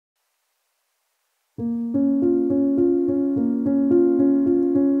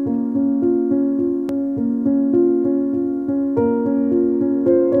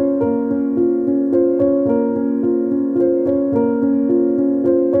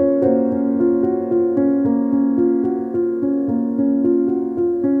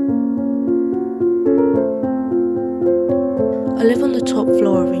I live on the top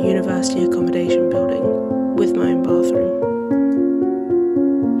floor of a university accommodation building with my own bathroom.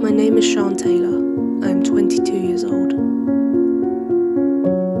 My name is SianTaylr. I am 22 years old.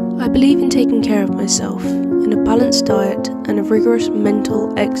 I believe in taking care of myself, in a balanced diet and a rigorous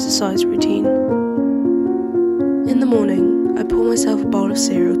mental exercise routine. In the morning, I pour myself a bowl of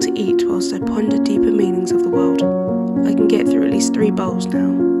cereal to eat whilst I ponder deeper meanings of the world. I can get through at least 3 bowls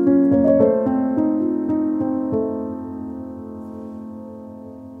now.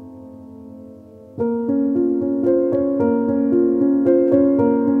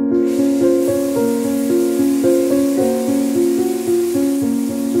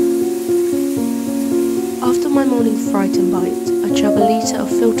 After my morning fright and bite, I chug a litre of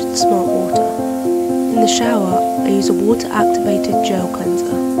filtered smart water. In the shower, I use a water-activated gel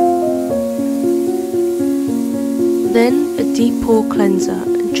cleanser. Then a deep pore cleanser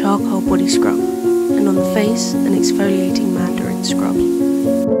and charcoal body scrub, and on the face, an exfoliating mandarin scrub.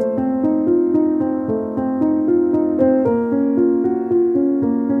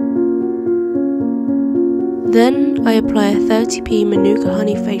 Then I apply a 30p Manuka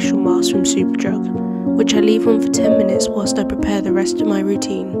honey facial mask from Superdrug, which I leave on for 10 minutes whilst I prepare the rest of my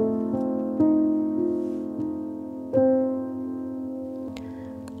routine.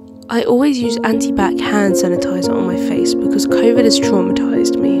 I always use anti-bac hand sanitizer on my face because COVID has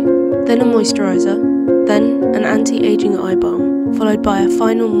traumatised me. Then a moisturiser, then an anti-aging eye balm, followed by a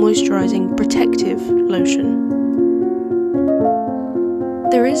final moisturising protective lotion.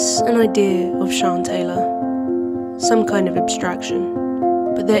 There is an idea of SianTaylr, some kind of abstraction,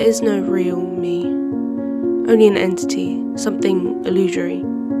 but there is no real me. Only an entity, something illusory.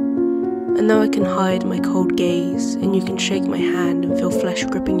 And though I can hide my cold gaze, and you can shake my hand and feel flesh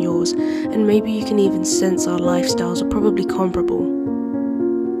gripping yours, and maybe you can even sense our lifestyles are probably comparable,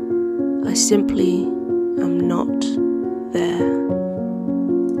 I simply am not there.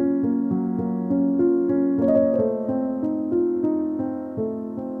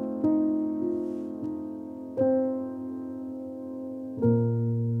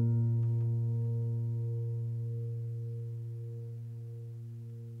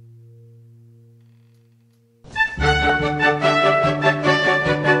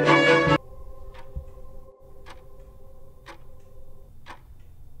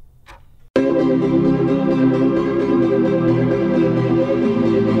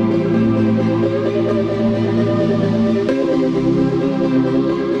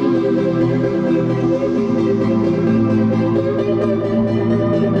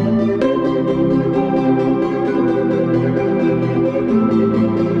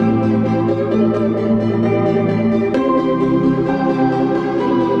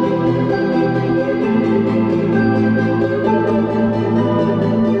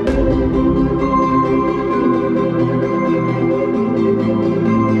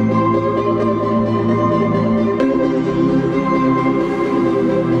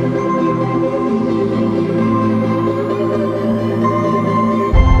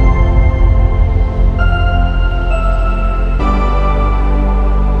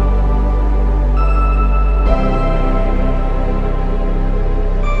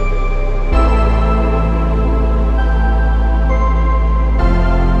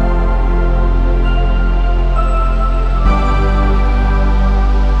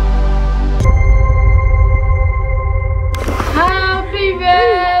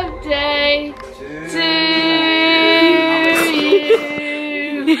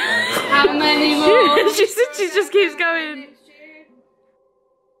 How many more? she just keeps going.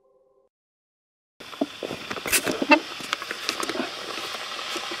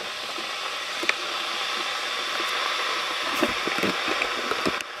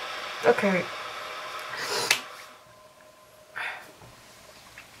 Okay.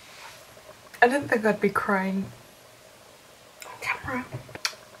 I didn't think I'd be crying on camera.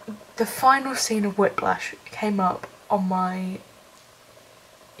 The final scene of Whiplash came up on my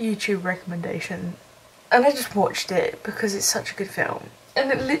YouTube recommendation and I just watched it because it's such a good film.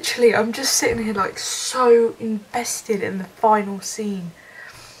 And it literally, I'm just sitting here like so invested in the final scene.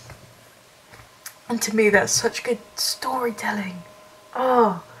 And to me that's such good storytelling.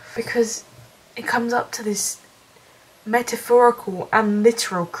 Oh, because it comes up to this metaphorical and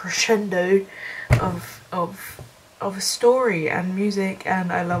literal crescendo of a story and music,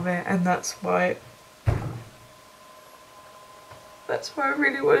 and I love it, and that's why I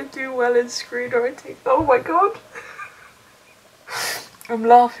really want to do well in screenwriting. Oh my god. I'm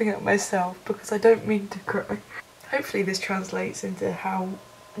laughing at myself because I don't mean to cry. Hopefully this translates into how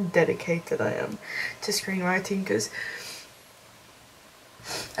dedicated I am to screenwriting, because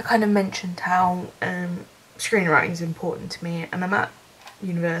I kind of mentioned how screenwriting is important to me, and I'm at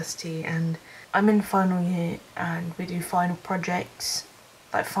university and I'm in final year, and we do final projects,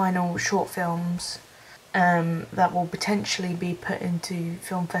 like final short films, that will potentially be put into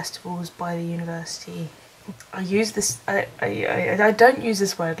film festivals by the university. I use this, I don't use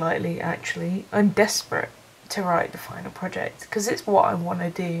this word lightly actually. I'm desperate to write the final project because it's what I want to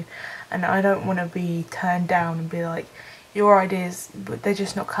do, and I don't want to be turned down and be like, your ideas, but they're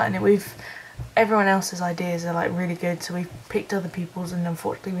just not cutting it. Everyone else's ideas are like really good, so we've picked other people's, and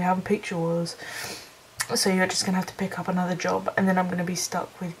unfortunately we haven't picked yours, so you're just gonna have to pick up another job, and then I'm gonna be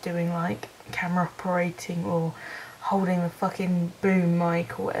stuck with doing like camera operating or holding the fucking boom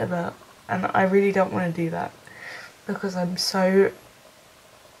mic or whatever, and I really don't want to do that because I'm so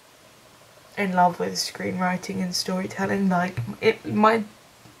in love with screenwriting and storytelling. Like my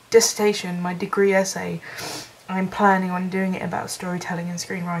dissertation, my degree essay, I'm planning on doing it about storytelling and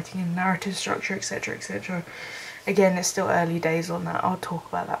screenwriting and narrative structure, etc, etc. Again, it's still early days on that. I'll talk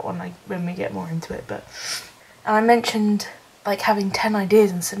about that one like when we get more into it. But and I mentioned like having 10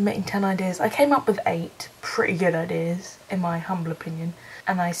 ideas and submitting 10 ideas. I came up with 8 pretty good ideas in my humble opinion,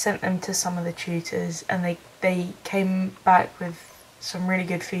 and I sent them to some of the tutors, and they came back with some really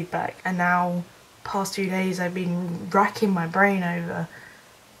good feedback. And now past 2 days I've been racking my brain over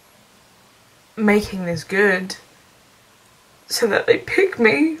making this good so that they pick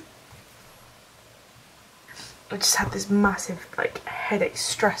me. I just had this massive like headache,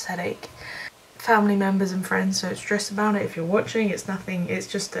 stress headache. Family members and friends don't stress about it. If you're watching, it's nothing, it's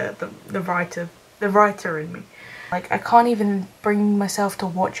just the writer in me. Like I can't even bring myself to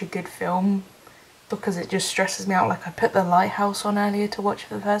watch a good film because it just stresses me out. Like I put The Lighthouse on earlier to watch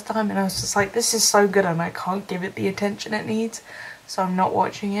for the first time, and I was just like, this is so good and I can't give it the attention it needs, so I'm not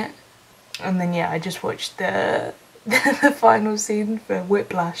watching it. And then yeah, I just watched the final scene for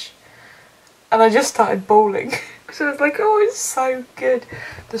Whiplash, and I just started bawling. So I was like, oh, it's so good.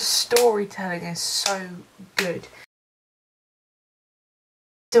 The storytelling is so good.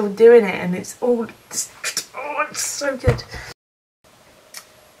 Still doing it, and it's all, oh, it's so good.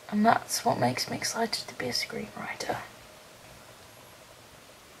 And that's what makes me excited to be a screenwriter.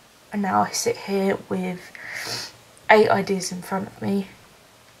 And now I sit here with 8 ideas in front of me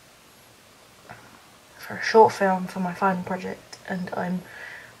for a short film for my final project, and I'm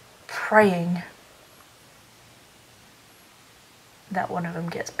praying that one of them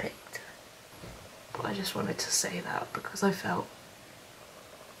gets picked. But I just wanted to say that because I felt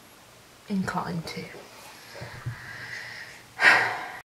inclined to.